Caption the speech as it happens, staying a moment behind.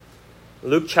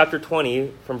Luke chapter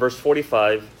 20, from verse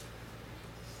 45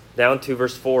 down to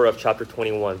verse 4 of chapter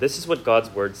 21. This is what God's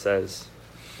word says.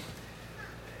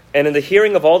 And in the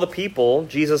hearing of all the people,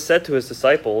 Jesus said to his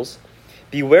disciples,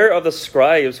 "Beware of the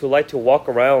scribes who like to walk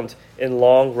around in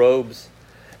long robes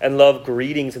and love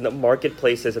greetings in the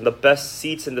marketplaces and the best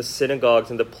seats in the synagogues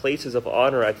and the places of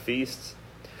honor at feasts,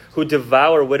 who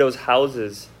devour widows'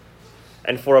 houses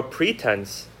and for a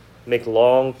pretense make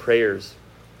long prayers.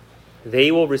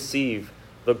 They will receive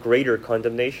the greater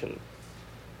condemnation."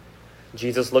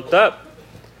 Jesus looked up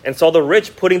and saw the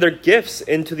rich putting their gifts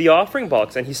into the offering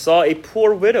box, and he saw a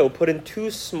poor widow put in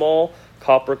 2 small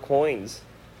copper coins.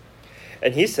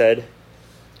 And he said,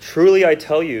 "Truly I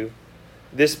tell you,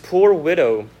 this poor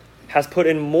widow has put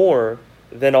in more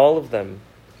than all of them,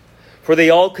 for they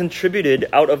all contributed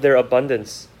out of their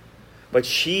abundance, but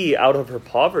she, out of her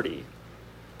poverty,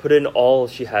 put in all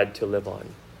she had to live on."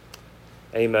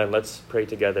 Amen. Let's pray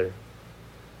together.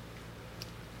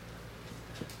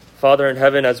 Father in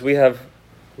heaven, as we have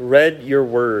read your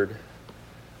word,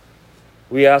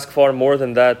 we ask far more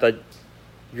than that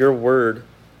your word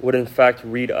would in fact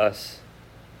read us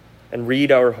and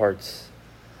read our hearts,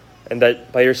 and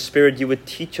that by your Spirit you would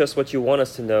teach us what you want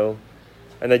us to know,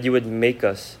 and that you would make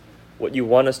us what you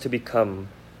want us to become,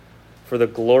 for the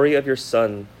glory of your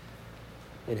Son,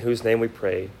 in whose name we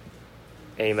pray.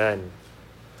 Amen.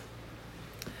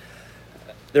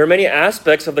 There are many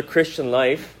aspects of the Christian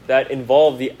life that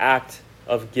involve the act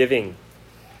of giving.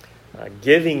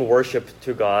 Giving worship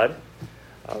to God,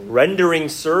 rendering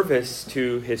service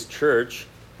to his church,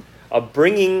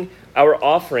 bringing our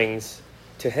offerings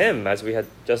to him, as we had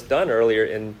just done earlier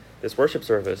in this worship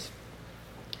service.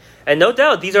 And no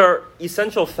doubt, these are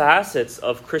essential facets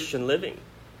of Christian living.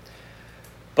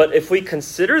 But if we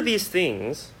consider these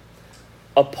things,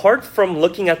 apart from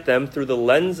looking at them through the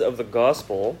lens of the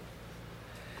gospel,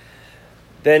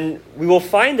 then we will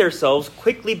find ourselves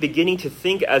quickly beginning to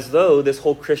think as though this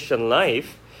whole Christian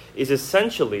life is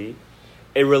essentially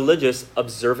a religious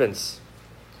observance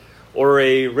or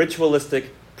a ritualistic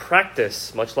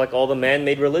practice, much like all the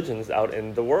man-made religions out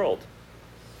in the world.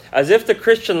 As if the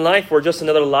Christian life were just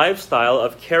another lifestyle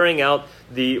of carrying out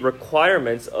the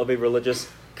requirements of a religious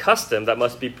custom that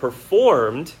must be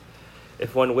performed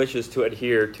if one wishes to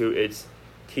adhere to its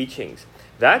teachings.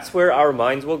 That's where our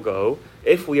minds will go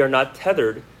if we are not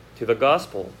tethered to the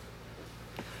gospel.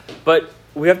 But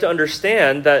we have to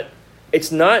understand that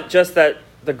it's not just that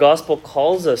the gospel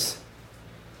calls us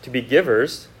to be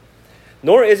givers,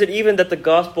 nor is it even that the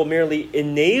gospel merely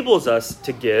enables us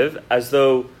to give, as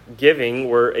though giving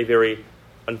were a very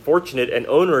unfortunate and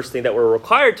onerous thing that we're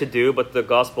required to do, but the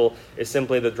gospel is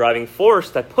simply the driving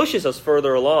force that pushes us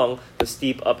further along the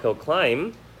steep uphill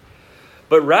climb.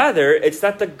 But rather, it's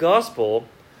that the gospel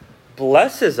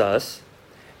blesses us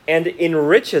and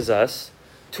enriches us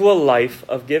to a life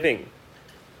of giving.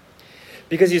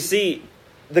 Because you see,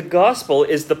 the gospel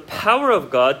is the power of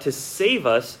God to save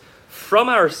us from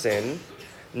our sin,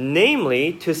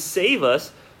 namely to save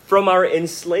us from our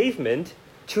enslavement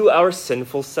to our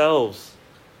sinful selves.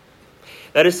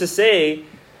 That is to say,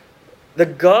 the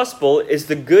gospel is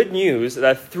the good news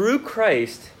that through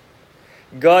Christ,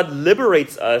 God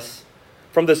liberates us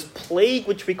from this plague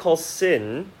which we call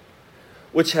sin,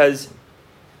 which has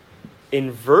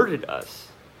inverted us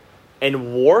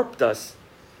and warped us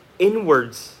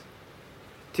inwards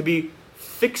to be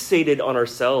fixated on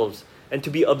ourselves and to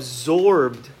be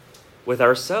absorbed with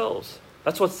ourselves.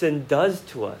 That's what sin does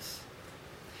to us.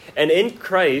 And in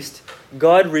Christ,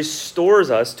 God restores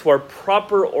us to our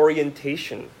proper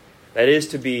orientation. That is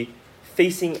to be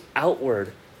facing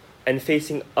outward and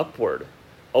facing upward,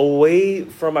 away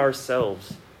from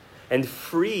ourselves, and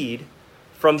freed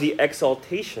from the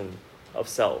exaltation of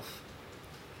self.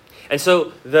 And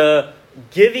so the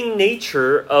giving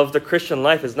nature of the Christian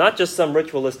life is not just some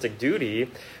ritualistic duty,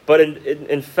 but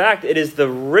in fact, it is the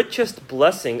richest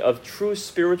blessing of true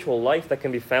spiritual life that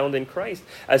can be found in Christ,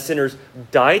 as sinners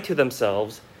die to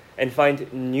themselves and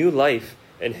find new life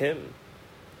in him.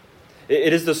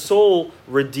 It is the soul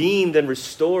redeemed and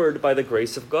restored by the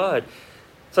grace of God,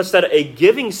 such that a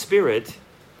giving spirit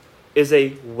is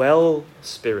a well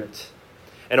spirit.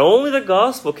 And only the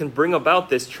gospel can bring about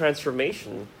this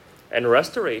transformation and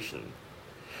restoration.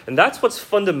 And that's what's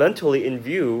fundamentally in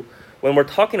view when we're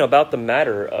talking about the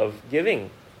matter of giving.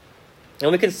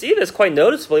 And we can see this quite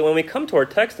noticeably when we come to our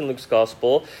text in Luke's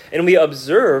gospel and we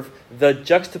observe the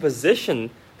juxtaposition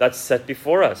that's set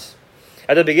before us.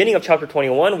 At the beginning of chapter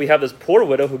 21, we have this poor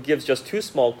widow who gives just 2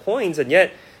 small coins, and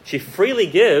yet she freely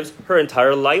gives her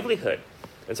entire livelihood.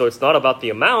 And so it's not about the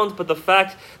amount, but the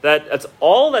fact that that's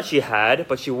all that she had,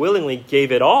 but she willingly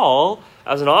gave it all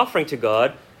as an offering to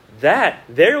God.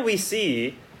 There we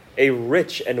see a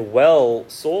rich and well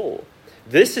soul.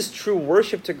 This is true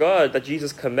worship to God that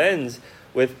Jesus commends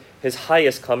with his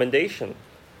highest commendation.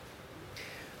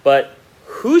 But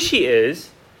who she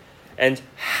is and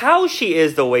how she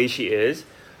is the way she is,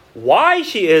 why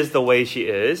she is the way she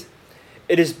is,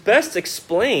 it is best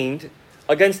explained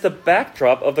against the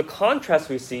backdrop of the contrast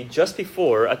we see just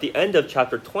before, at the end of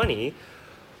chapter 20,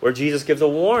 where Jesus gives a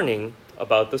warning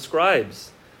about the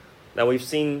scribes. Now, we've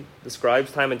seen the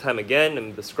scribes time and time again,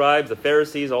 and the scribes, the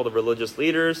Pharisees, all the religious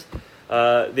leaders,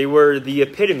 they were the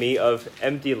epitome of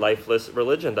empty, lifeless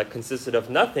religion that consisted of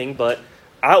nothing but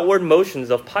outward motions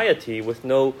of piety with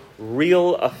no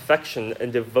real affection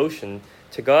and devotion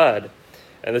to God.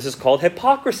 And this is called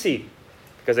hypocrisy.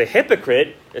 Because a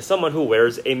hypocrite is someone who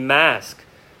wears a mask,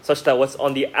 such that what's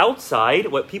on the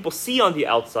outside, what people see on the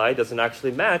outside, doesn't actually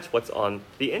match what's on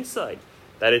the inside.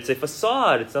 That it's a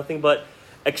facade, it's nothing but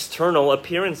external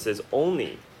appearances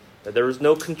only. That there is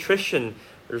no contrition,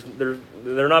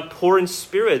 they're not poor in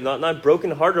spirit, not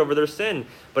brokenhearted over their sin,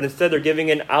 but instead they're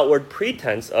giving an outward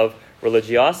pretense of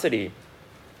religiosity.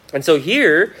 And so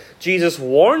here, Jesus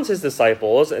warns his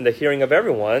disciples in the hearing of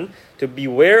everyone to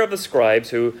beware of the scribes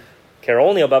who care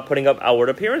only about putting up outward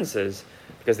appearances,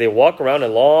 because they walk around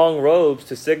in long robes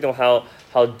to signal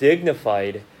how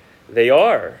dignified they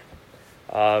are.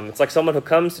 It's like someone who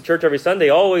comes to church every Sunday,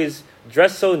 always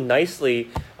dressed so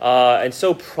nicely and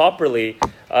so properly,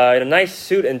 in a nice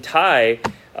suit and tie,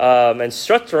 and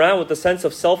struts around with a sense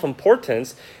of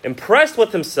self-importance, impressed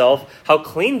with himself, how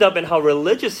cleaned up and how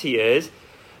religious he is,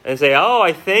 and say, "Oh,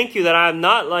 I thank you that I'm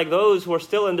not like those who are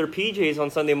still in their PJs on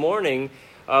Sunday morning,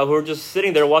 who are just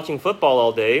sitting there watching football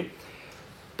all day."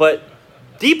 But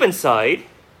deep inside,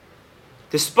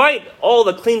 despite all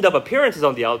the cleaned up appearances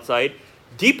on the outside,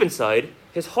 deep inside,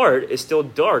 his heart is still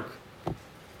dark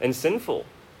and sinful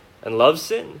and loves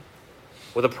sin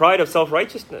with a pride of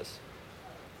self-righteousness,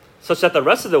 such that the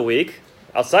rest of the week,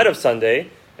 outside of Sunday,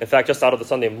 in fact, just out of the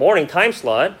Sunday morning time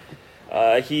slot,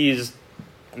 he's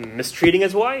mistreating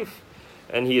his wife,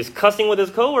 and he is cussing with his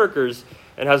coworkers,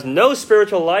 and has no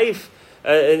spiritual life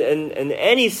and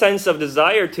any sense of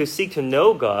desire to seek to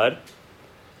know God.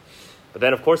 But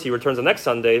then, of course, he returns the next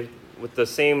Sunday with the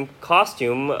same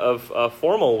costume of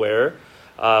formal wear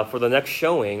for the next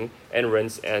showing, and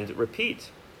rinse and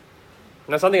repeat.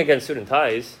 Now, something against suit and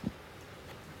ties.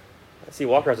 I see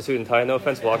Walker has a suit and tie. No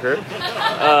offense, Walker.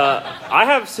 I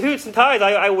have suits and ties.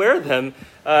 I wear them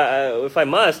if I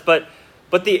must. But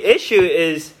the issue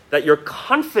is that your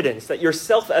confidence, that your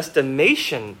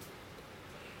self-estimation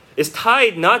is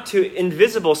tied not to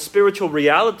invisible spiritual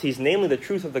realities, namely the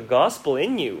truth of the gospel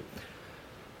in you,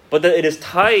 but that it is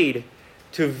tied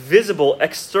to visible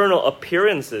external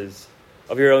appearances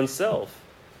of your own self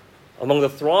among the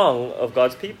throng of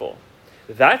God's people.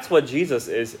 That's what Jesus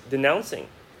is denouncing.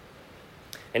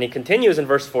 And he continues in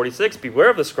verse 46, "Beware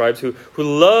of the scribes who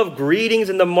love greetings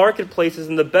in the marketplaces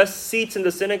and the best seats in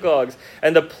the synagogues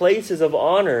and the places of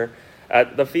honor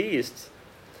at the feasts."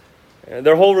 And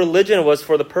their whole religion was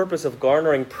for the purpose of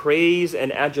garnering praise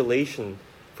and adulation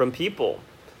from people.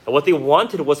 And what they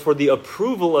wanted was for the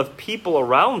approval of people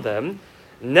around them,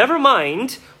 never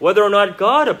mind whether or not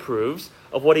God approves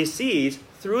of what he sees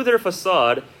through their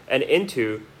facade and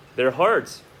into their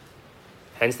hearts.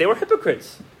 Hence they were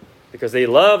hypocrites, because they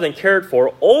loved and cared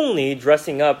for only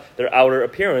dressing up their outer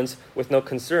appearance with no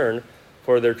concern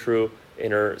for their true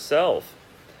inner self.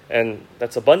 And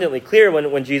that's abundantly clear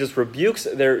when Jesus rebukes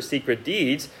their secret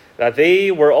deeds, that they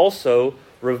were also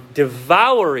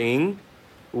devouring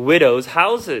widows'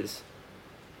 houses,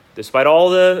 despite all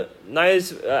the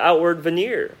nice outward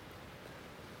veneer.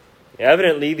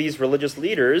 Evidently, these religious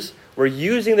leaders were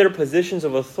using their positions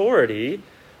of authority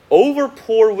over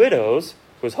poor widows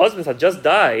whose husbands had just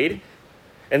died,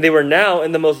 and they were now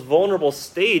in the most vulnerable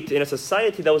state in a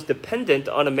society that was dependent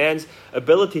on a man's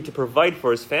ability to provide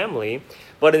for his family.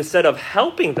 But instead of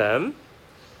helping them,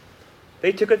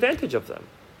 they took advantage of them.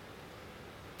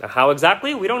 Now, how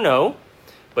exactly? We don't know.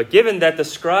 But given that the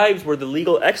scribes were the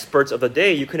legal experts of the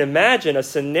day, you can imagine a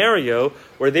scenario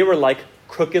where they were like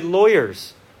crooked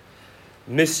lawyers,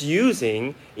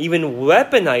 misusing, even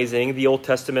weaponizing the Old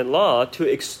Testament law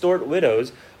to extort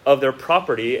widows of their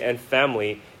property and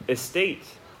family estate.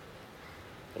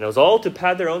 And it was all to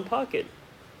pad their own pocket.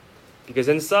 Because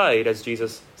inside, as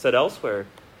Jesus said elsewhere,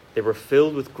 they were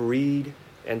filled with greed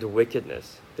and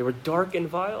wickedness. They were dark and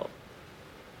vile.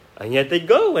 And yet they'd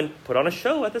go and put on a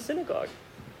show at the synagogue.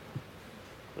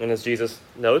 And as Jesus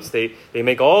notes, they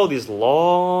make all these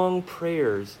long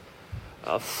prayers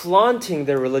flaunting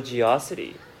their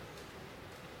religiosity.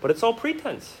 But it's all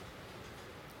pretense.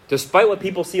 Despite what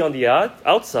people see on the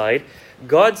outside,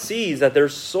 God sees that their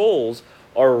souls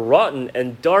are rotten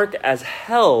and dark as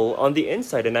hell on the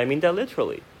inside, and I mean that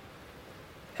literally.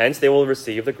 Hence, they will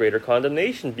receive the greater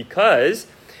condemnation because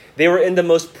they were in the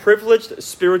most privileged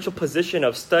spiritual position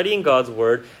of studying God's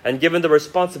word and given the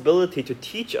responsibility to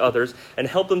teach others and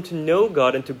help them to know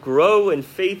God and to grow in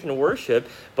faith and worship.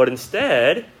 But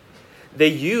instead, they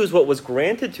used what was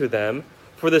granted to them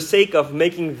for the sake of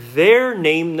making their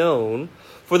name known,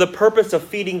 for the purpose of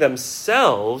feeding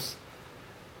themselves.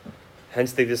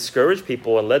 Hence, they discouraged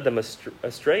people and led them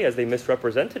astray as they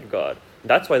misrepresented God.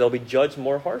 That's why they'll be judged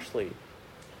more harshly.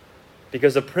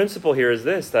 Because the principle here is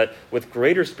this, that with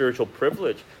greater spiritual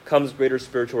privilege comes greater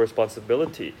spiritual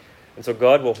responsibility. And so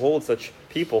God will hold such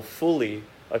people fully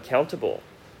accountable.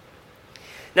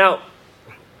 Now,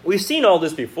 we've seen all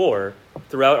this before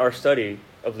throughout our study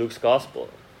of Luke's gospel.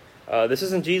 This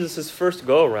isn't Jesus' first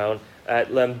go-around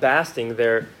at lambasting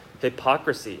their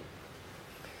hypocrisy.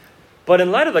 But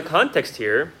in light of the context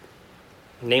here,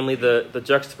 namely the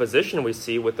juxtaposition we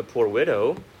see with the poor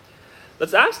widow,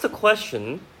 let's ask the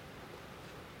question,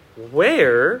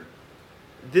 where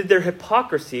did their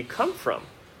hypocrisy come from?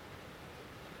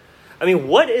 I mean,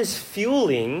 what is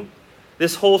fueling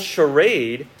this whole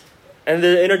charade and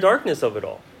the inner darkness of it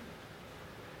all?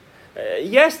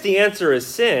 Yes, the answer is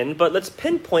sin, but let's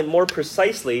pinpoint more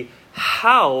precisely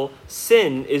how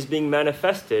sin is being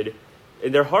manifested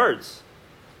in their hearts.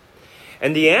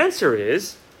 And the answer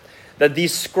is that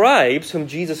these scribes whom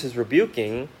Jesus is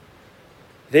rebuking,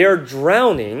 they are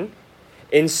drowning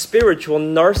in spiritual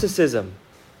narcissism.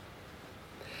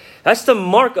 That's the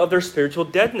mark of their spiritual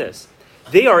deadness.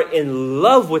 They are in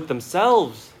love with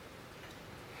themselves.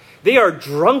 They are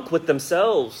drunk with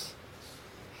themselves.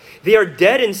 They are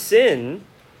dead in sin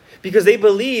because they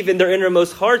believe in their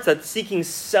innermost hearts that seeking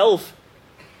self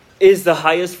is the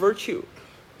highest virtue.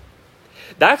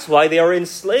 That's why they are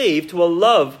enslaved to a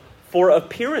love for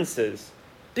appearances,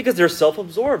 because they're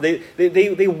self-absorbed.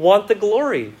 They want the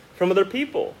glory from other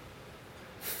people.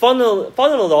 Funnel it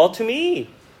all to me.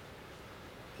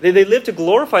 They live to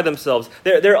glorify themselves.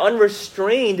 They're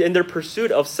unrestrained in their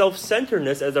pursuit of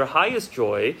self-centeredness as their highest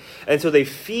joy. And so they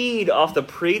feed off the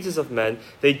praises of men.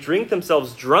 They drink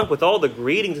themselves drunk with all the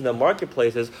greetings in the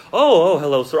marketplaces. Oh,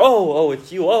 hello, sir. Oh,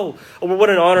 it's you. Oh,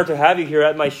 what an honor to have you here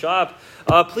at my shop.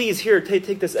 Please, here,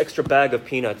 take this extra bag of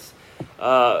peanuts.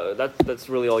 That's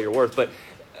really all you're worth. But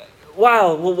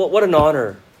wow, what an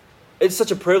honor. It's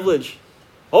such a privilege.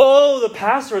 Oh, the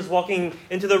pastor is walking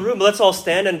into the room. Let's all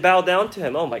stand and bow down to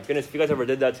him. Oh my goodness, if you guys ever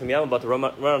did that to me, I'm about to run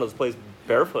out of this place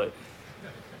barefoot.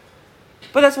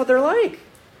 But that's what they're like.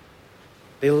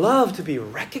 They love to be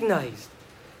recognized,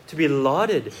 to be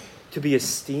lauded, to be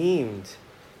esteemed.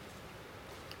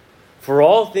 For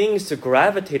all things to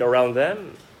gravitate around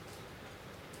them.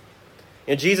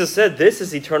 And Jesus said, this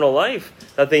is eternal life,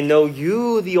 that they know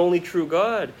you, the only true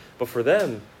God. But for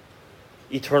them,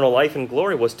 eternal life and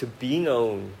glory was to be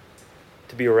known,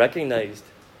 to be recognized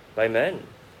by men.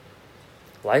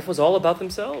 Life was all about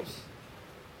themselves.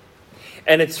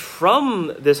 And it's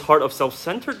from this heart of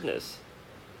self-centeredness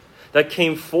that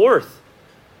came forth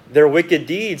their wicked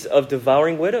deeds of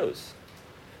devouring widows.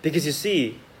 Because you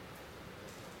see,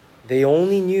 they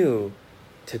only knew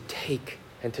to take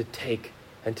and to take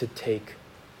and to take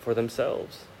for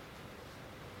themselves,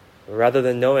 rather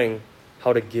than knowing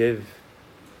how to give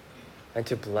and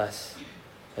to bless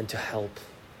and to help.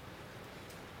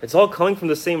 It's all coming from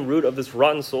the same root of this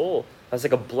rotten soul. That's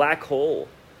like a black hole.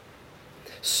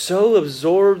 So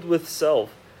absorbed with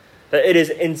self that it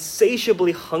is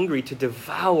insatiably hungry to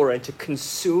devour and to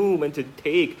consume and to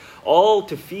take, all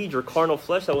to feed your carnal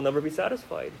flesh that will never be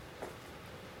satisfied.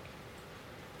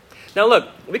 Now look,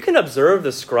 we can observe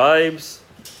the scribes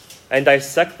and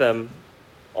dissect them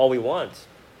all we want.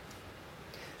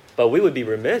 But we would be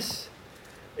remiss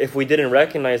if we didn't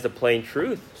recognize the plain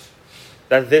truth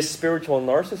that this spiritual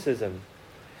narcissism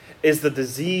is the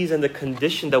disease and the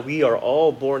condition that we are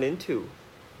all born into.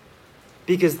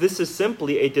 Because this is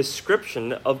simply a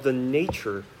description of the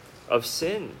nature of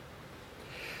sin.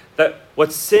 That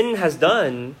what sin has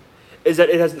done is that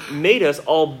it has made us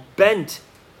all bent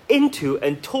into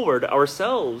and toward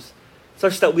ourselves,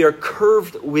 such that we are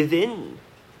curved within.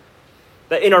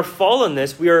 That in our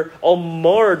fallenness, we are all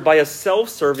marred by a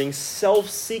self-serving,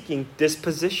 self-seeking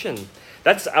disposition.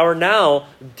 That's our now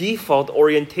default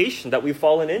orientation that we've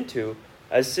fallen into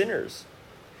as sinners.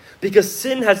 Because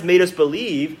sin has made us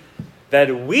believe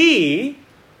that we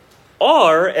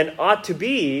are and ought to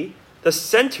be the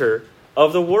center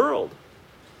of the world.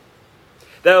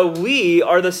 that we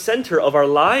are the center of our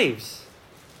lives,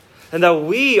 and that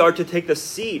we are to take the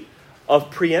seat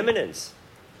of preeminence.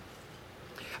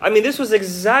 I mean, this was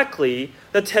exactly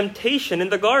the temptation in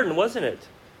the garden, wasn't it?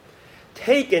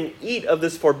 Take and eat of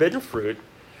this forbidden fruit,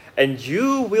 and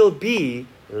you will be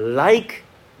like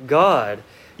God.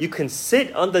 You can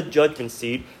sit on the judgment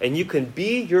seat, and you can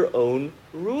be your own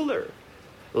ruler.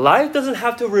 Life doesn't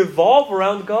have to revolve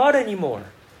around God anymore.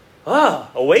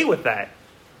 Away with that.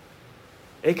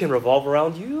 It can revolve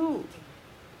around you.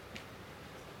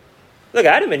 Look,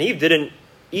 Adam and Eve didn't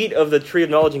eat of the tree of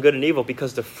knowledge and good and evil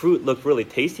because the fruit looked really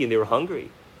tasty and they were hungry.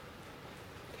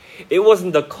 It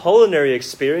wasn't the culinary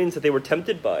experience that they were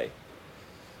tempted by,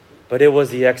 but it was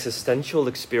the existential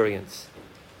experience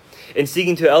in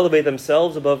seeking to elevate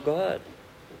themselves above God.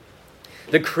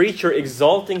 The creature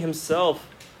exalting himself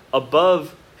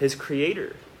above his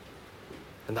creator.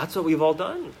 And that's what we've all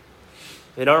done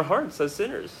in our hearts as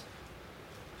sinners.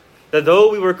 That though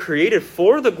we were created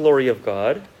for the glory of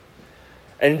God,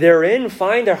 and therein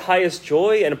find our highest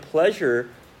joy and pleasure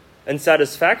and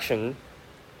satisfaction,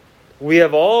 we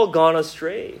have all gone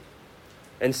astray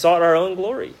and sought our own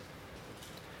glory.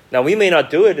 Now, we may not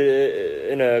do it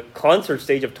in a concert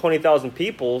stage of 20,000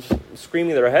 people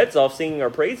screaming their heads off, singing our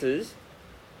praises,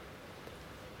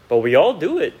 but we all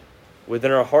do it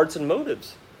within our hearts and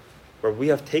motives, where we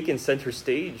have taken center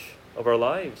stage of our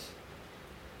lives,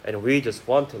 and we just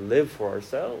want to live for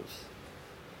ourselves,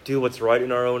 do what's right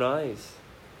in our own eyes,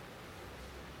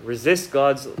 resist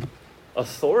God's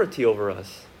authority over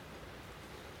us.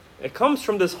 It comes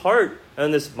from this heart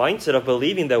and this mindset of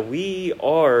believing that we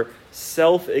are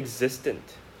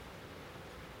self-existent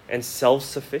and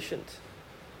self-sufficient.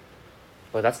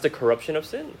 But that's the corruption of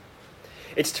sin.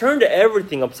 It's turned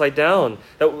everything upside down.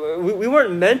 That we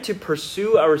weren't meant to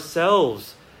pursue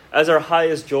ourselves as our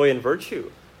highest joy and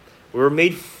virtue. We were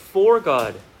made for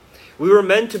God. We were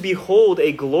meant to behold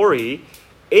a glory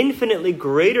infinitely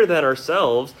greater than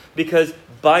ourselves, because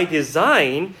by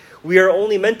design, we are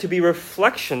only meant to be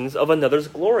reflections of another's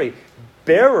glory,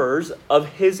 bearers of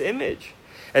his image.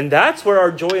 And that's where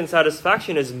our joy and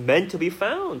satisfaction is meant to be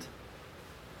found,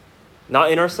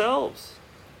 not in ourselves.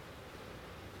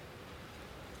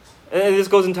 And this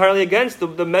goes entirely against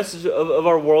the message of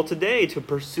our world today, to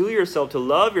pursue yourself, to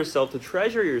love yourself, to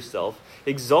treasure yourself,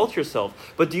 exalt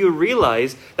yourself. But do you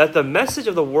realize that the message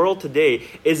of the world today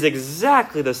is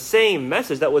exactly the same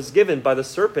message that was given by the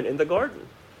serpent in the garden?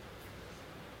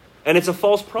 And it's a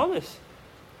false promise,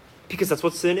 because that's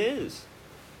what sin is.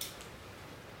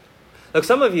 Look,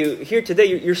 some of you here today,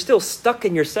 you're still stuck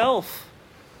in yourself.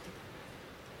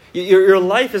 Your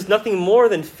life is nothing more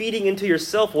than feeding into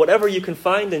yourself whatever you can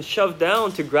find and shove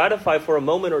down to gratify for a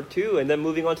moment or two, and then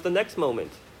moving on to the next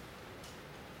moment.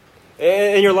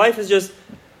 And your life is just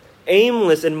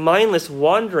aimless and mindless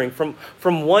wandering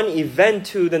from one event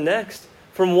to the next,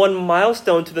 from one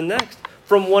milestone to the next,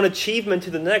 from one achievement to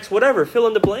the next, whatever, fill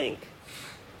in the blank.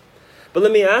 But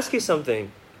let me ask you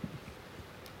something.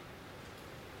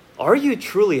 Are you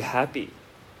truly happy?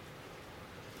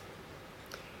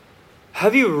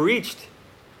 Have you reached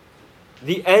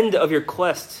the end of your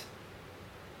quest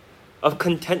of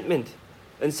contentment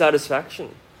and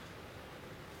satisfaction?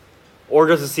 Or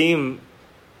does it seem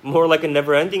more like a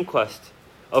never-ending quest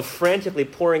of frantically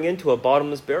pouring into a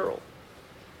bottomless barrel?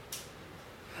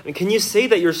 And can you say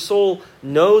that your soul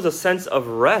knows a sense of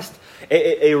rest,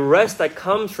 a rest that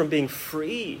comes from being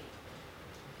free?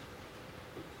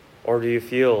 Or do you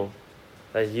feel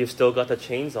that you've still got the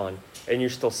chains on and you're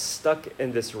still stuck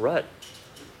in this rut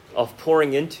of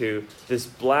pouring into this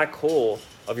black hole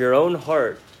of your own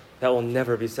heart that will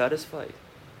never be satisfied?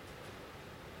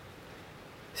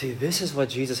 See, this is what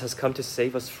Jesus has come to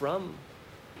save us from.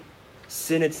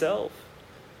 Sin itself.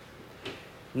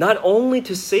 Not only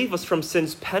to save us from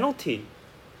sin's penalty,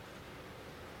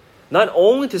 not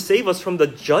only to save us from the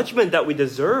judgment that we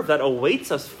deserve that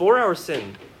awaits us for our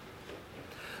sin,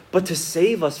 but to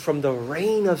save us from the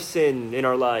reign of sin in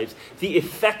our lives, the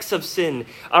effects of sin,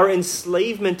 our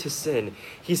enslavement to sin.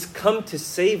 He's come to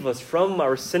save us from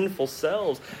our sinful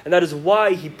selves. And that is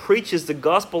why he preaches the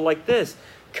gospel like this.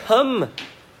 Come,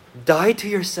 die to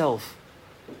yourself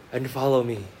and follow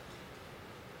me.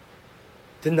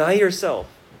 Deny yourself.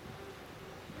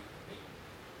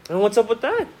 And what's up with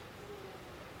that?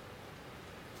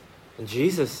 And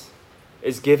Jesus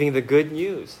is giving the good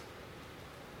news.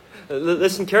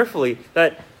 Listen carefully,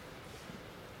 that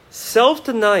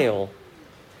self-denial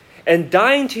and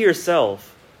dying to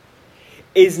yourself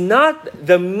is not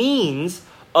the means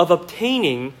of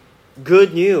obtaining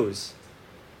good news.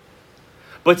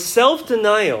 But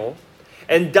self-denial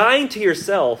and dying to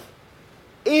yourself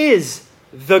is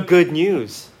the good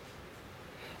news.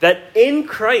 That in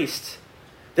Christ,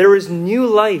 there is new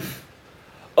life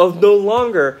of no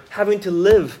longer having to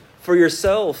live for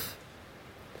yourself,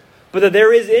 but that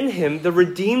there is in Him the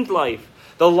redeemed life,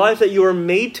 the life that you are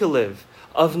made to live,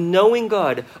 of knowing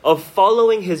God, of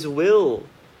following His will,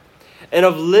 and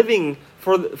of living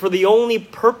for the only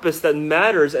purpose that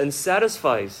matters and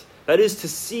satisfies, that is to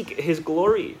seek His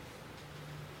glory.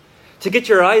 To get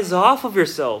your eyes off of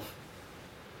yourself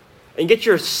and get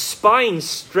your spine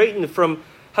straightened from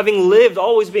having lived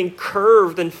always being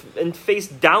curved and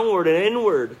faced downward and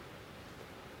inward.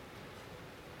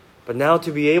 But now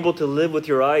to be able to live with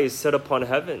your eyes set upon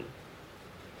heaven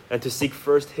and to seek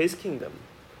first His kingdom.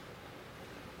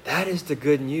 That is the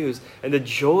good news and the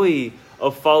joy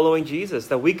of following Jesus,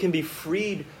 that we can be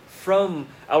freed from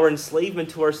our enslavement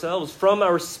to ourselves, from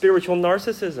our spiritual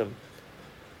narcissism.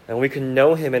 And we can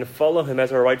know Him and follow Him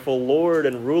as our rightful Lord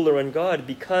and ruler and God,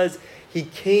 because He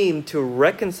came to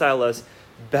reconcile us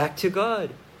back to God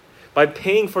by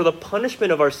paying for the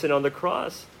punishment of our sin on the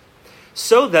cross,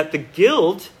 so that the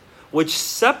guilt which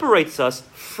separates us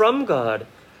from God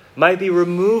might be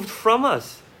removed from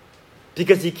us,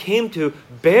 because He came to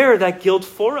bear that guilt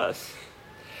for us.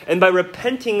 And by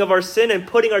repenting of our sin and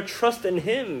putting our trust in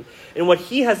Him, in what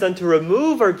He has done to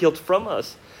remove our guilt from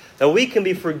us, that we can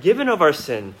be forgiven of our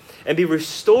sin and be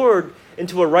restored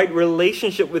into a right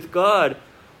relationship with God,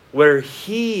 where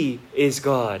He is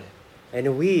God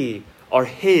and we are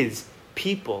His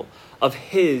people, of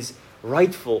His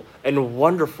rightful and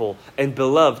wonderful and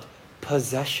beloved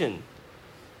possession.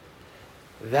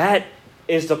 That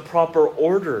is the proper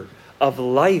order of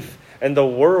life and the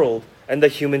world and the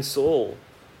human soul.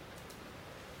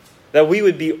 That we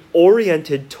would be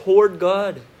oriented toward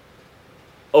God,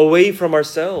 away from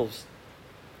ourselves.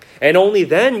 And only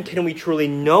then can we truly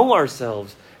know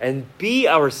ourselves and be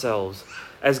ourselves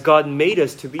as God made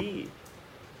us to be.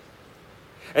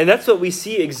 And that's what we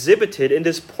see exhibited in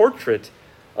this portrait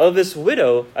of this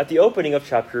widow at the opening of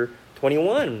chapter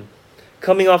 21.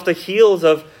 Coming off the heels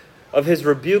of His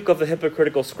rebuke of the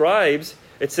hypocritical scribes,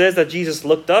 it says that Jesus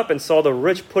looked up and saw the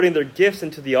rich putting their gifts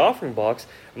into the offering box.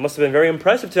 It must have been very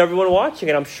impressive to everyone watching,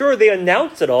 and I'm sure they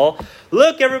announced it all.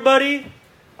 Look, everybody,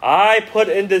 I put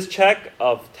in this check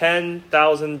of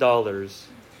 $10,000.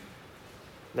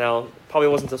 Now, probably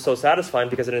wasn't so satisfying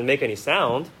because it didn't make any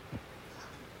sound.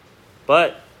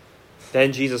 But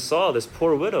then Jesus saw this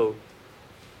poor widow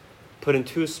put in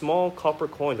 2 small copper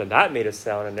coins, and that made a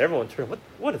sound, and everyone turned,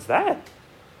 what is that?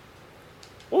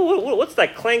 What's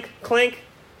that clank, clank?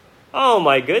 Oh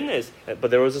my goodness.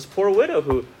 But there was this poor widow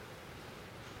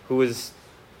who was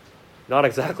not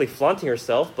exactly flaunting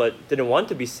herself, but didn't want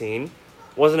to be seen,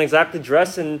 wasn't exactly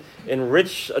dressed in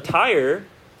rich attire.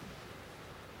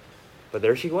 But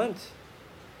there she went,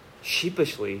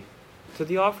 sheepishly, to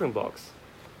the offering box.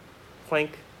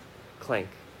 Clank, clank.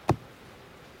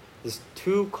 These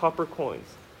 2 copper coins.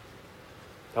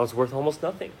 That was worth almost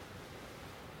nothing.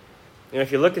 And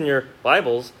if you look in your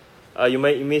Bibles, you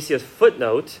may see a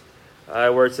footnote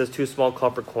where it says 2 small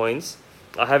copper coins.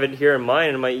 I have it here in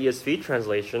mine in my ESV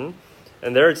translation.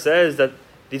 And there it says that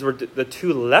these were the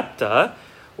 2 lepta,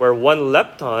 where 1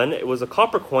 lepton, it was a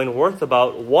copper coin worth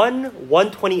about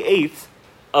 1/128th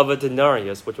of a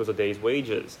denarius, which was a day's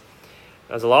wages.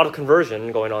 There's a lot of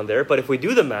conversion going on there, but if we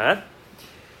do the math,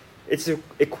 it's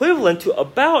equivalent to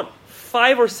about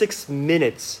 5 or 6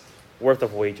 minutes worth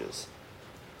of wages.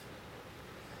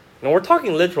 Now we're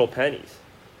talking literal pennies.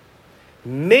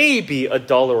 Maybe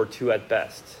 $1 or $2 at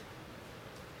best.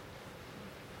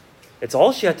 It's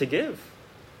all she had to give.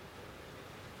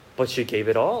 But she gave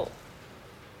it all.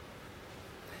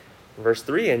 Verse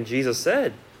 3, and Jesus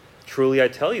said, truly I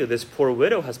tell you, this poor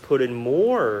widow has put in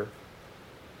more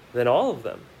than all of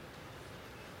them.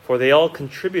 For they all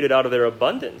contributed out of their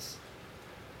abundance.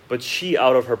 But she,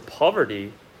 out of her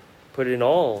poverty, put in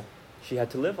all she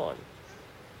had to live on.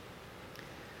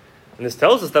 And this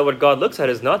tells us that what God looks at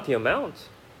is not the amount,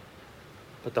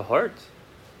 but the heart.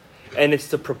 And it's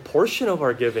the proportion of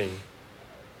our giving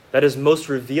that is most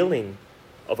revealing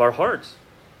of our hearts.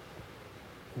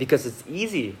 Because it's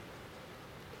easy.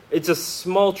 It's a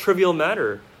small, trivial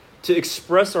matter to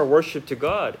express our worship to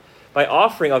God by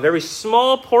offering a very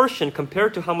small portion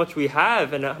compared to how much we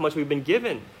have and how much we've been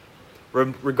given,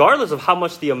 regardless of how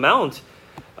much the amount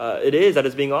it is that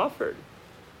is being offered.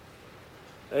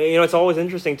 It's always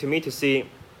interesting to me to see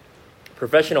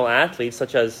professional athletes,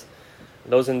 such as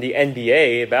those in the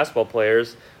NBA, basketball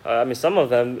players. Some of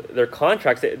them, their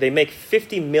contracts, they make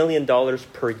 $50 million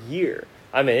per year.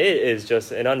 It is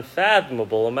just an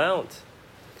unfathomable amount.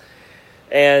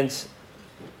 And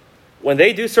when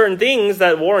they do certain things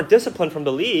that warrant discipline from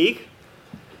the league,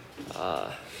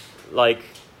 like,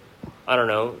 I don't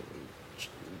know,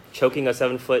 choking a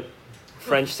 7-foot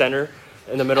French center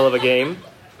in the middle of a game,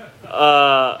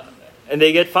 and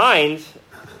they get fined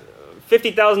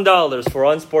 $50,000 for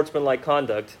unsportsmanlike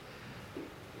conduct,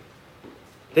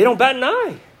 they don't bat an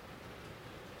eye.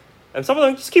 And some of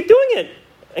them just keep doing it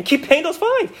and keep paying those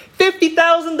fines.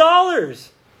 $50,000!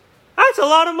 That's a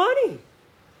lot of money.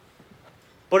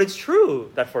 But it's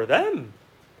true that for them,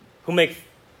 who make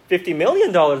 $50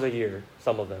 million a year,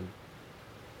 some of them,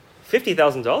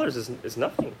 $50,000 is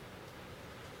nothing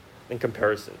in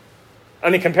comparison. I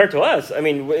mean, compared to us, I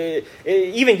mean,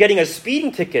 even getting a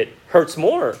speeding ticket hurts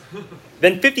more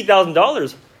than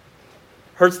 $50,000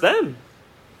 hurts them.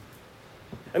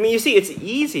 I mean, you see, it's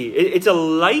easy. It's a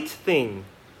light thing.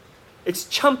 It's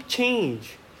chump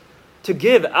change to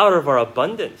give out of our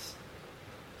abundance.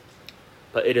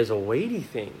 But it is a weighty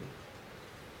thing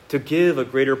to give a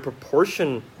greater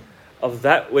proportion of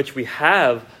that which we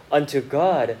have unto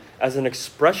God as an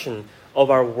expression of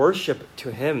our worship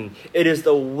to Him. It is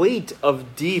the weight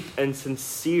of deep and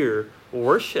sincere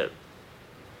worship.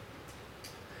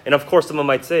 And of course, someone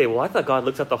might say, well, I thought God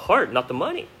looks at the heart, not the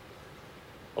money.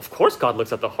 Of course God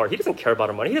looks at the heart. He doesn't care about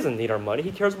our money. He doesn't need our money.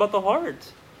 He cares about the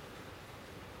heart.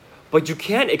 But you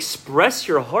can't express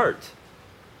your heart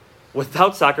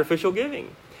without sacrificial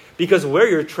giving. Because where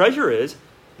your treasure is,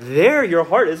 there your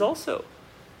heart is also.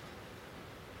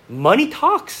 Money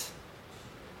talks.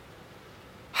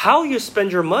 How you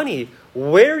spend your money,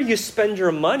 where you spend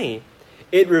your money,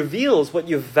 it reveals what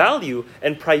you value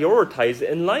and prioritize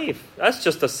in life. That's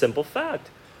just a simple fact.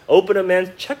 Open a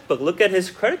man's checkbook, look at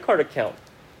his credit card account,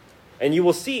 and you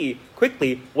will see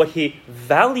quickly what he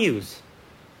values.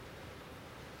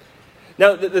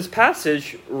 Now, this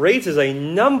passage raises a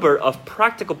number of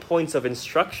practical points of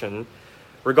instruction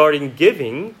regarding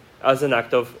giving as an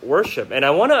act of worship. And I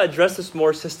want to address this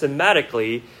more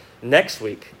systematically next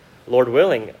week, Lord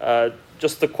willing.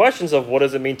 Just the questions of what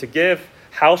does it mean to give?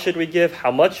 How should we give? How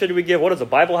much should we give? What does the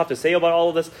Bible have to say about all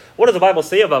of this? What does the Bible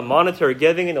say about monetary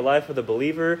giving in the life of the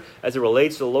believer as it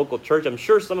relates to the local church? I'm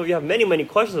sure some of you have many, many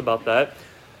questions about that.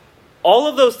 All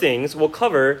of those things we'll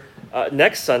cover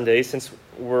next Sunday, since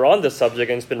we're on this subject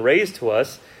and it's been raised to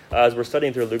us as we're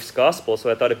studying through Luke's Gospel.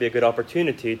 So I thought it'd be a good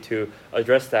opportunity to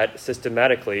address that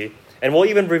systematically. And we'll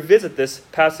even revisit this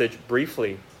passage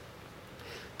briefly.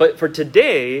 But for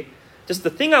today, just the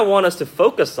thing I want us to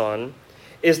focus on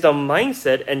is the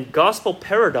mindset and gospel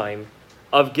paradigm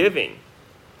of giving.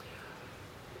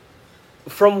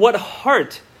 From what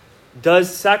heart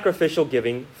does sacrificial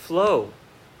giving flow?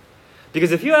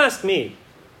 Because if you ask me,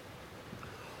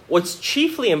 what's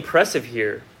chiefly impressive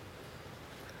here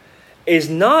is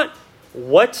not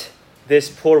what this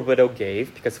poor widow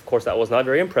gave, because of course that was not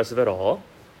very impressive at all,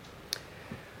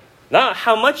 not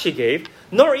how much she gave,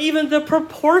 nor even the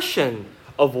proportion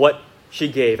of what she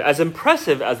gave, as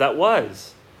impressive as that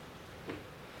was.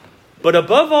 But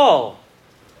above all,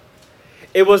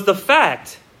 it was the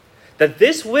fact that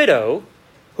this widow,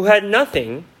 who had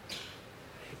nothing,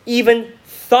 even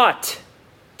thought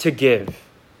to give.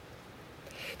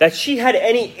 That she had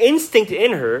any instinct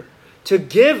in her to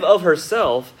give of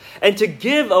herself and to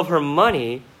give of her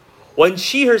money when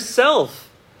she herself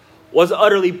was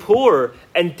utterly poor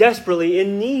and desperately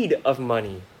in need of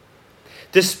money.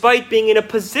 Despite being in a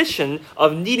position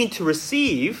of needing to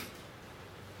receive,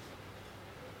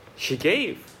 she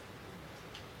gave.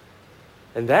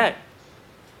 And that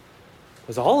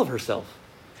was all of herself.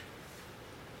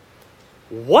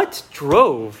 What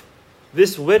drove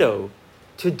this widow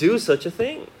to do such a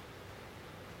thing?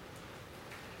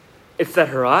 It's that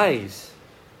her eyes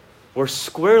were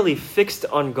squarely fixed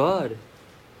on God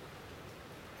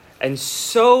and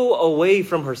so away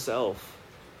from herself,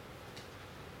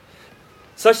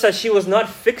 such that she was not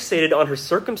fixated on her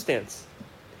circumstance,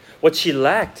 what she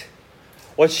lacked,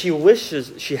 what she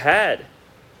wishes she had,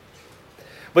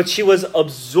 but she was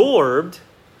absorbed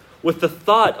with the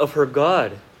thought of her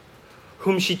God,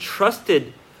 whom she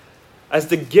trusted as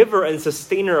the giver and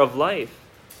sustainer of life,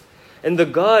 and the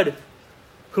God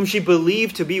whom she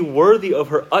believed to be worthy of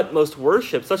her utmost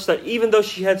worship, such that even though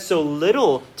she had so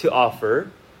little to offer,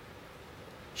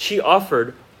 she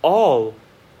offered all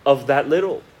of that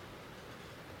little.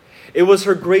 It was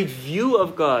her great view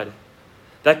of God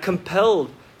that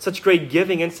compelled such great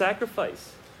giving and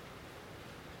sacrifice.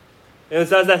 And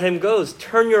it's as that hymn goes,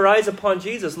 turn your eyes upon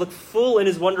Jesus, look full in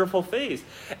His wonderful face,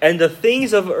 and the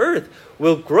things of earth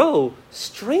will grow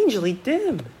strangely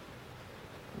dim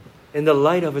in the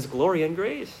light of His glory and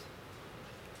grace.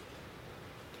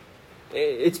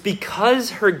 It's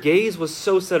because her gaze was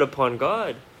so set upon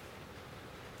God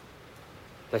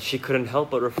that she couldn't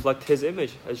help but reflect his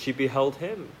image as she beheld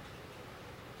him.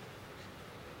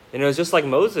 And it was just like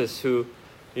Moses, who,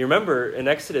 you remember in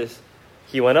Exodus,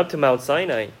 he went up to Mount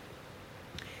Sinai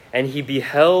and he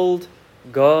beheld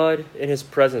God in his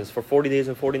presence for 40 days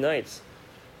and 40 nights.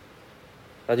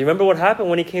 Now, do you remember what happened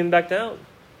when he came back down?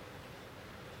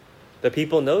 The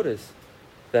people noticed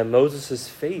that Moses'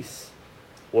 face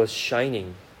was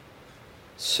shining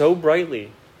so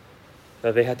brightly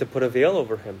that they had to put a veil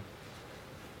over him,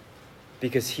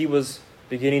 because he was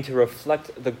beginning to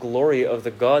reflect the glory of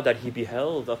the God that he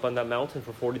beheld up on that mountain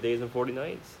for 40 days and 40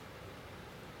 nights.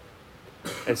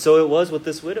 And so it was with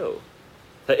this widow,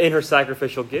 that in her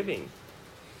sacrificial giving,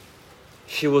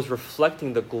 she was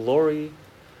reflecting the glory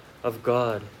of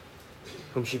God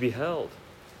whom she beheld.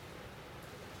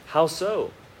 How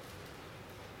so?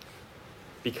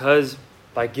 Because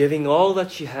by giving all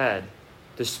that she had,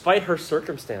 despite her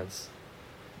circumstance,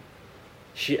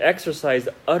 she exercised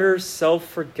utter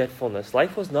self-forgetfulness.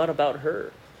 Life was not about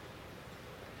her.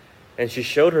 And she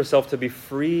showed herself to be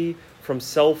free from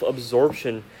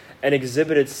self-absorption and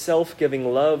exhibited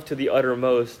self-giving love to the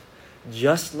uttermost,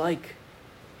 just like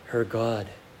her God,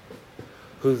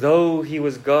 who, though he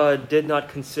was God, did not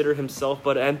consider himself,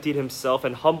 but emptied himself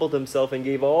and humbled himself and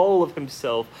gave all of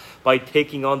himself by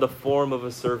taking on the form of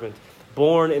a servant,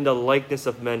 born in the likeness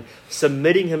of men,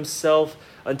 submitting himself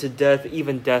unto death,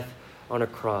 even death on a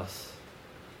cross.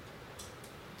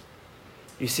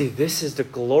 You see, this is the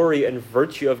glory and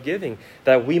virtue of giving,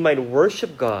 that we might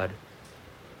worship God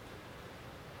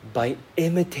by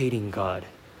imitating God,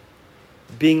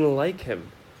 being like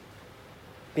him,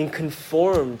 being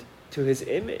conformed to his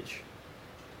image.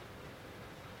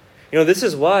 You know, this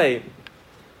is why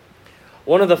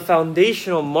one of the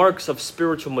foundational marks of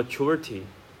spiritual maturity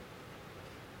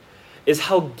is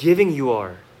how giving you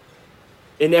are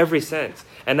in every sense.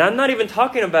 And I'm not even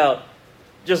talking about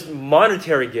just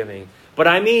monetary giving, but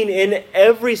I mean in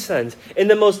every sense, in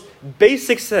the most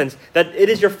basic sense, that it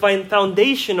is your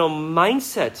foundational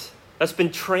mindset that's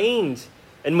been trained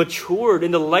and matured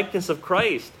in the likeness of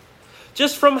Christ.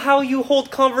 Just from how you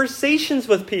hold conversations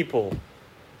with people.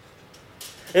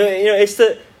 You know, it's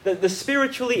the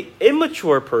spiritually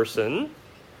immature person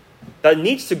that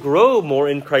needs to grow more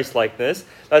in Christ-likeness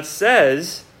that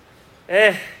says,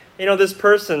 this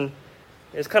person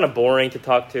is kind of boring to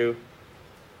talk to.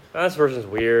 This person's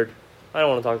weird. I don't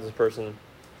want to talk to this person.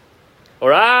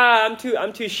 Or I'm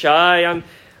too shy.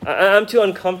 I'm too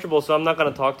uncomfortable, so I'm not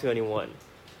going to talk to anyone.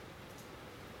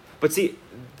 But see,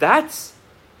 that's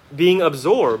being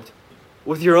absorbed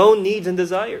with your own needs and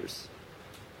desires.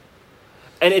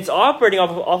 And it's operating off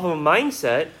of a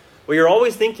mindset where you're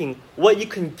always thinking what you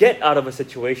can get out of a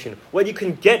situation, what you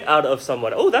can get out of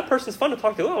someone. Oh, that person's fun to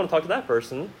talk to. Oh, I want to talk to that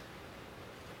person.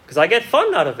 Because I get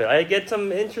fun out of it. I get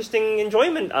some interesting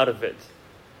enjoyment out of it.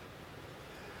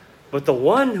 But the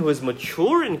one who is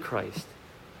mature in Christ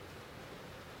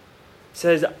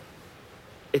says,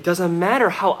 it doesn't matter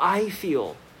how I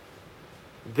feel.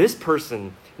 This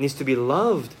person needs to be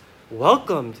loved,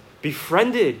 welcomed,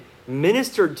 befriended,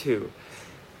 ministered to.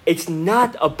 It's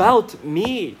not about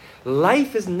me.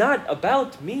 Life is not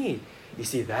about me. You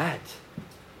see, that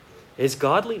is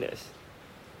godliness.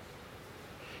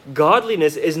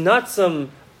 Godliness is not some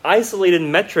isolated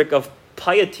metric of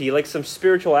piety, like some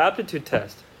spiritual aptitude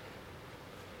test.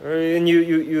 And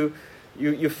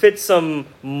you fit some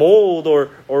mold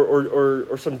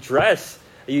or some dress.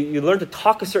 You learn to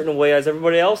talk a certain way as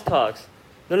everybody else talks.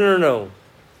 No.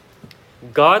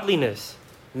 Godliness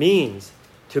means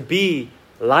to be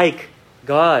like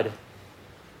God.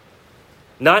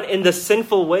 Not in the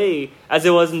sinful way as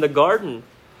it was in the garden,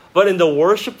 but in the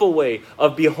worshipful way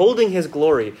of beholding his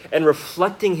glory and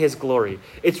reflecting his glory.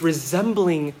 It's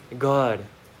resembling God.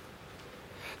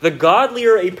 The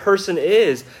godlier a person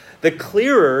is, the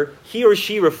clearer he or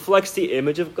she reflects the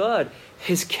image of God,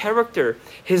 his character,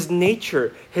 his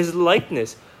nature, his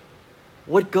likeness,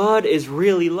 what God is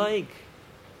really like.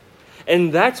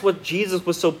 And that's what Jesus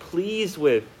was so pleased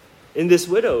with in this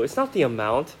widow. It's not the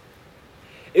amount.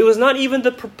 It was not even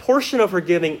the proportion of her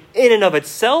giving in and of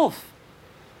itself,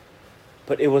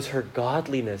 but it was her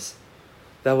godliness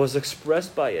that was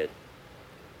expressed by it.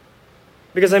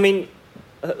 Because,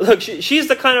 look, she's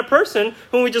the kind of person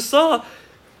whom we just saw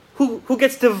who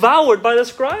gets devoured by the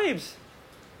scribes.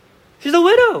 She's a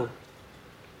widow.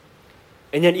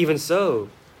 And yet even so,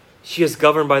 she is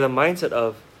governed by the mindset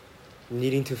of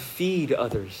needing to feed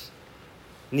others,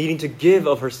 needing to give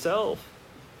of herself.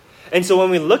 And so when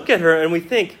we look at her and we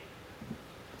think,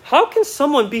 how can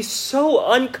someone be so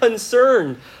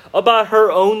unconcerned about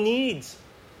her own needs?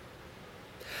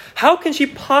 How can she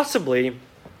possibly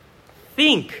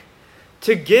think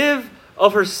to give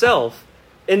of herself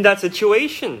in that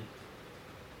situation.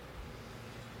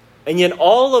 And yet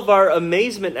all of our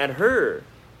amazement at her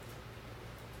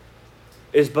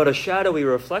is but a shadowy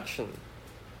reflection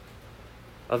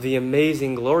of the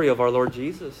amazing glory of our Lord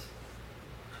Jesus.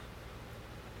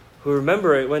 Who,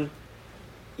 remember it, when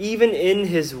even in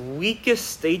his weakest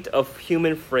state of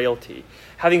human frailty,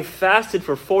 having fasted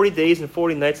for 40 days and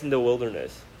 40 nights in the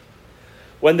wilderness,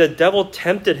 when the devil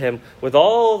tempted him with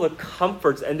all the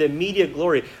comforts and the immediate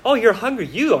glory, oh, you're hungry,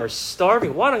 you are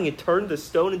starving, why don't you turn the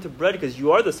stone into bread because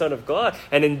you are the Son of God?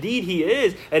 And indeed he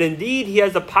is, and indeed he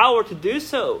has the power to do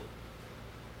so.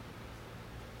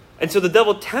 And so the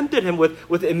devil tempted him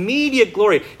with immediate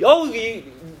glory. Oh,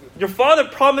 your father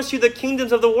promised you the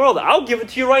kingdoms of the world. I'll give it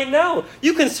to you right now.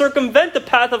 You can circumvent the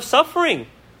path of suffering.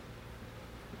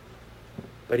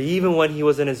 But even when he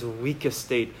was in his weakest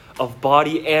state of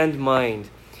body and mind,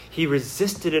 he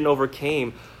resisted and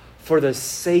overcame. For the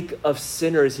sake of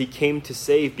sinners he came to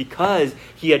save, because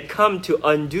he had come to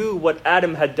undo what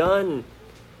Adam had done.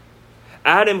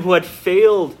 Adam, who had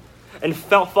failed and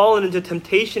fallen into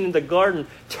temptation in the garden,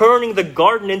 turning the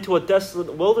garden into a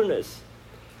desolate wilderness.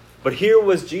 But here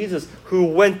was Jesus, who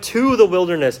went to the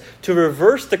wilderness to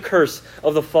reverse the curse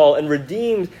of the fall and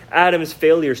redeem Adam's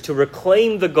failures, to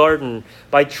reclaim the garden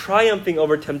by triumphing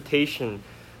over temptation,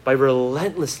 by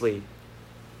relentlessly,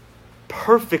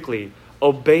 perfectly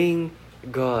obeying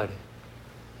God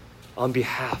on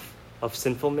behalf of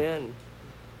sinful man,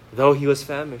 though he was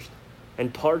famished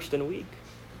and parched and weak.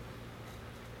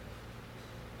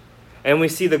 And we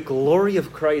see the glory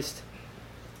of Christ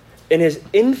in his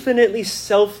infinitely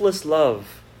selfless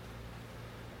love,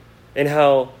 and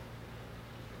how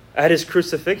at his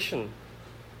crucifixion,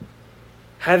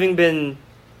 having been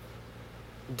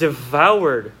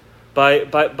devoured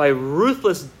by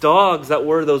ruthless dogs that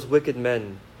were those wicked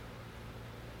men,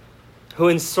 who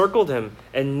encircled him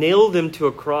and nailed him to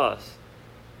a cross.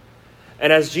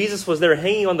 And as Jesus was there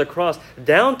hanging on the cross,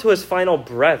 down to his final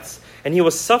breaths, and he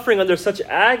was suffering under such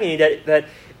agony that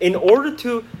in order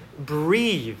to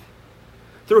breathe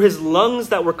through his lungs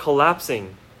that were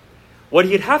collapsing, what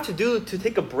he'd have to do to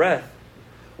take a breath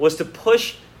was to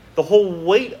push the whole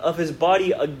weight of his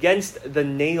body against the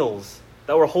nails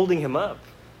that were holding him up.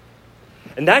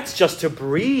 And that's just to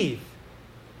breathe,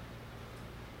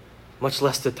 much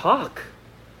less to talk.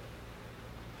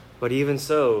 But even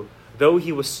so, though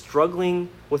he was struggling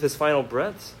with his final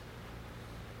breaths,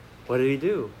 what did he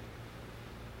do?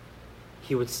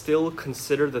 He would still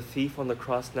consider the thief on the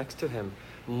cross next to him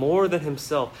more than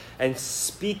himself and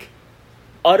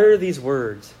utter these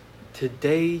words,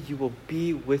 "Today you will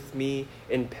be with me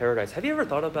in paradise." Have you ever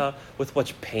thought about with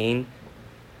what pain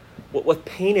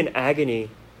and agony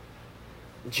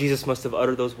Jesus must have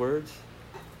uttered those words?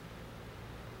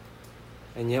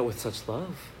 And yet with such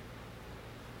love.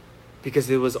 Because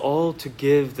it was all to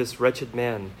give this wretched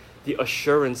man the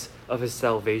assurance of his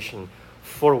salvation,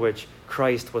 for which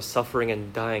Christ was suffering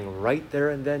and dying right there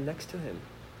and then next to him.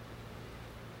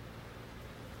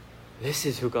 This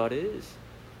is who God is.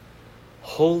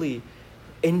 Holy,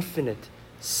 infinite,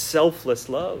 selfless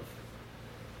love.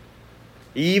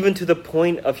 Even to the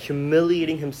point of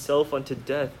humiliating himself unto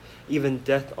death, even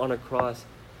death on a cross.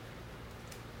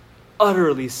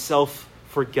 Utterly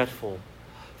self-forgetful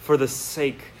for the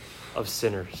sake of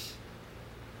sinners.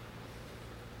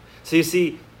 So you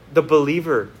see, the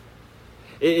believer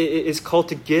is called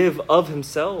to give of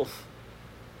himself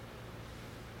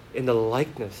in the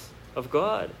likeness of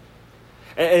God.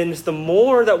 And it's the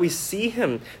more that we see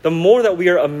him, the more that we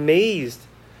are amazed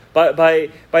by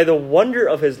the wonder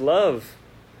of his love.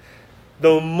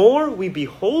 The more we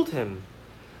behold him,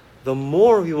 the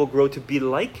more we will grow to be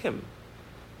like him.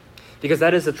 Because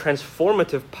that is the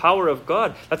transformative power of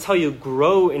God. That's how you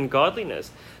grow in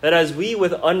godliness. That as we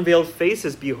with unveiled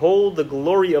faces behold the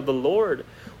glory of the Lord,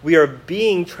 we are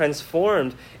being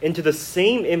transformed into the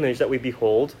same image that we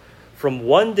behold, from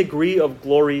one degree of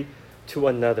glory to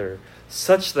another,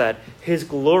 such that his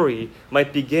glory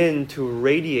might begin to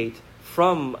radiate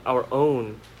from our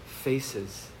own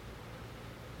faces.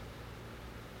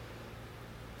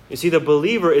 You see, the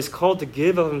believer is called to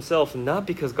give of himself not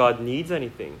because God needs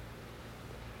anything,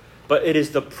 but it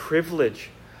is the privilege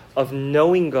of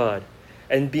knowing God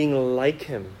and being like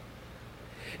him.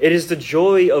 It is the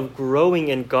joy of growing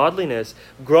in godliness,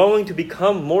 growing to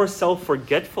become more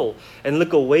self-forgetful and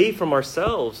look away from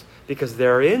ourselves, because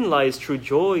therein lies true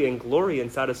joy and glory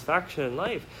and satisfaction in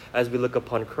life as we look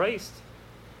upon Christ.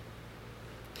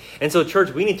 And so,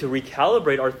 church, we need to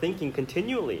recalibrate our thinking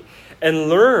continually and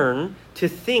learn to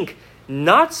think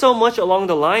not so much along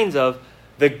the lines of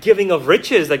the giving of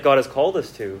riches that God has called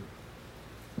us to,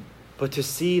 but to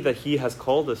see that He has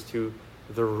called us to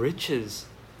the riches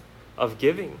of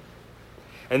giving.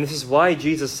 And this is why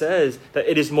Jesus says that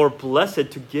it is more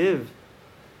blessed to give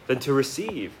than to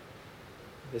receive.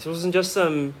 This wasn't just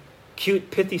some cute,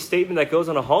 pithy statement that goes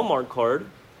on a Hallmark card,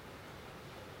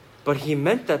 but He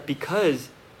meant that because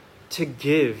to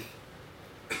give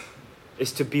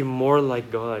is to be more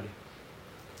like God.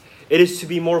 It is to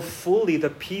be more fully the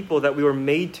people that we were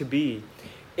made to be,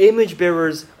 image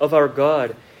bearers of our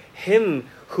God, Him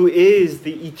who is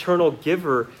the eternal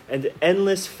giver and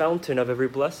endless fountain of every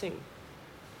blessing.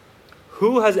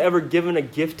 Who has ever given a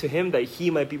gift to Him that He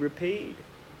might be repaid?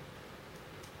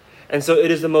 And so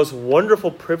it is the most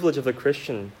wonderful privilege of the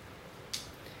Christian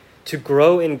to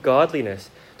grow in godliness,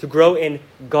 to grow in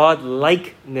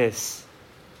God-likeness,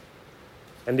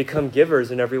 and become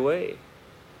givers in every way.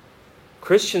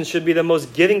 Christians should be the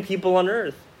most giving people on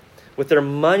earth, with their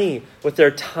money, with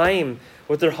their time,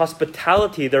 with their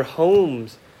hospitality, their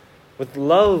homes, with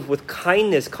love, with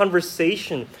kindness,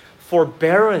 conversation,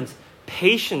 forbearance,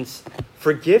 patience,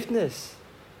 forgiveness.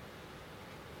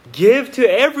 Give to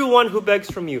everyone who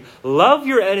begs from you. Love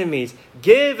your enemies.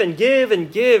 Give and give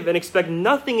and give and expect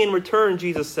nothing in return,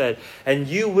 Jesus said. And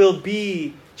you will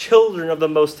be children of the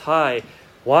Most High.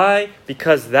 Why?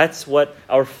 Because that's what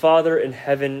our Father in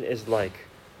heaven is like,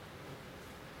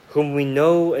 whom we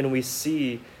know and we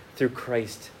see through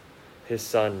Christ, His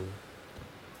Son.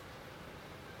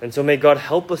 And so may God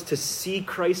help us to see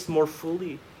Christ more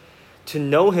fully, to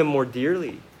know Him more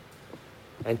dearly,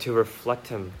 and to reflect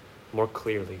Him more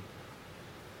clearly.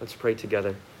 Let's pray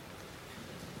together.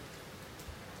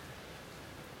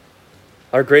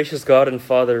 Our gracious God and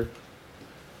Father,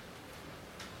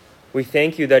 we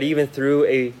thank You that even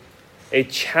through a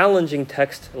challenging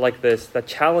text like this, that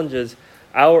challenges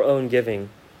our own giving,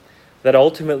 that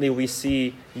ultimately we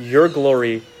see Your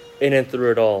glory in and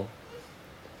through it all.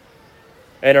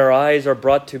 And our eyes are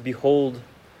brought to behold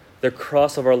the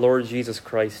cross of our Lord Jesus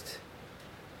Christ.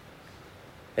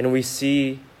 And we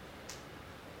see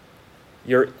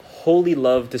Your holy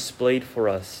love displayed for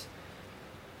us.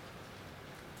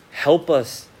 Help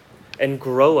us and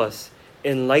grow us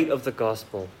in light of the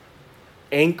gospel.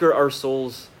 Anchor our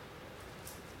souls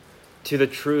to the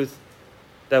truth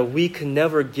that we can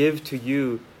never give to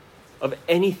You of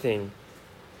anything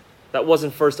that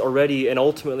wasn't first already and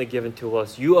ultimately given to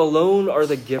us. You alone are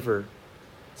the giver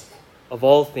of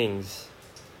all things.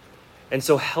 And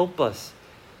so help us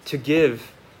to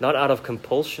give not out of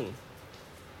compulsion,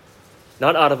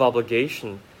 not out of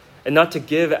obligation, and not to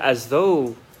give as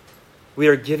though we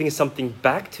are giving something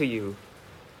back to You,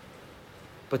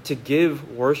 but to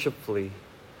give worshipfully,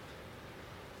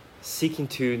 seeking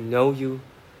to know You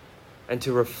and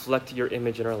to reflect Your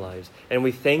image in our lives. And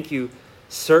we thank You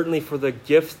certainly for the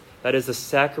gift that is the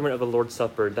sacrament of the Lord's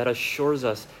Supper, that assures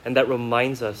us and that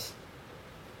reminds us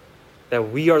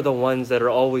that we are the ones that are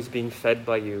always being fed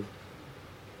by You.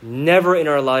 Never in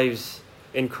our lives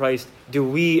in Christ do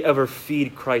we ever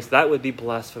feed Christ. That would be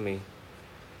blasphemy.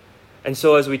 And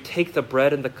so as we take the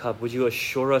bread and the cup, would You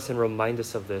assure us and remind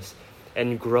us of this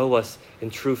and grow us in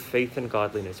true faith and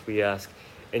godliness, we ask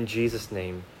in Jesus'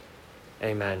 name.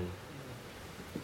 Amen.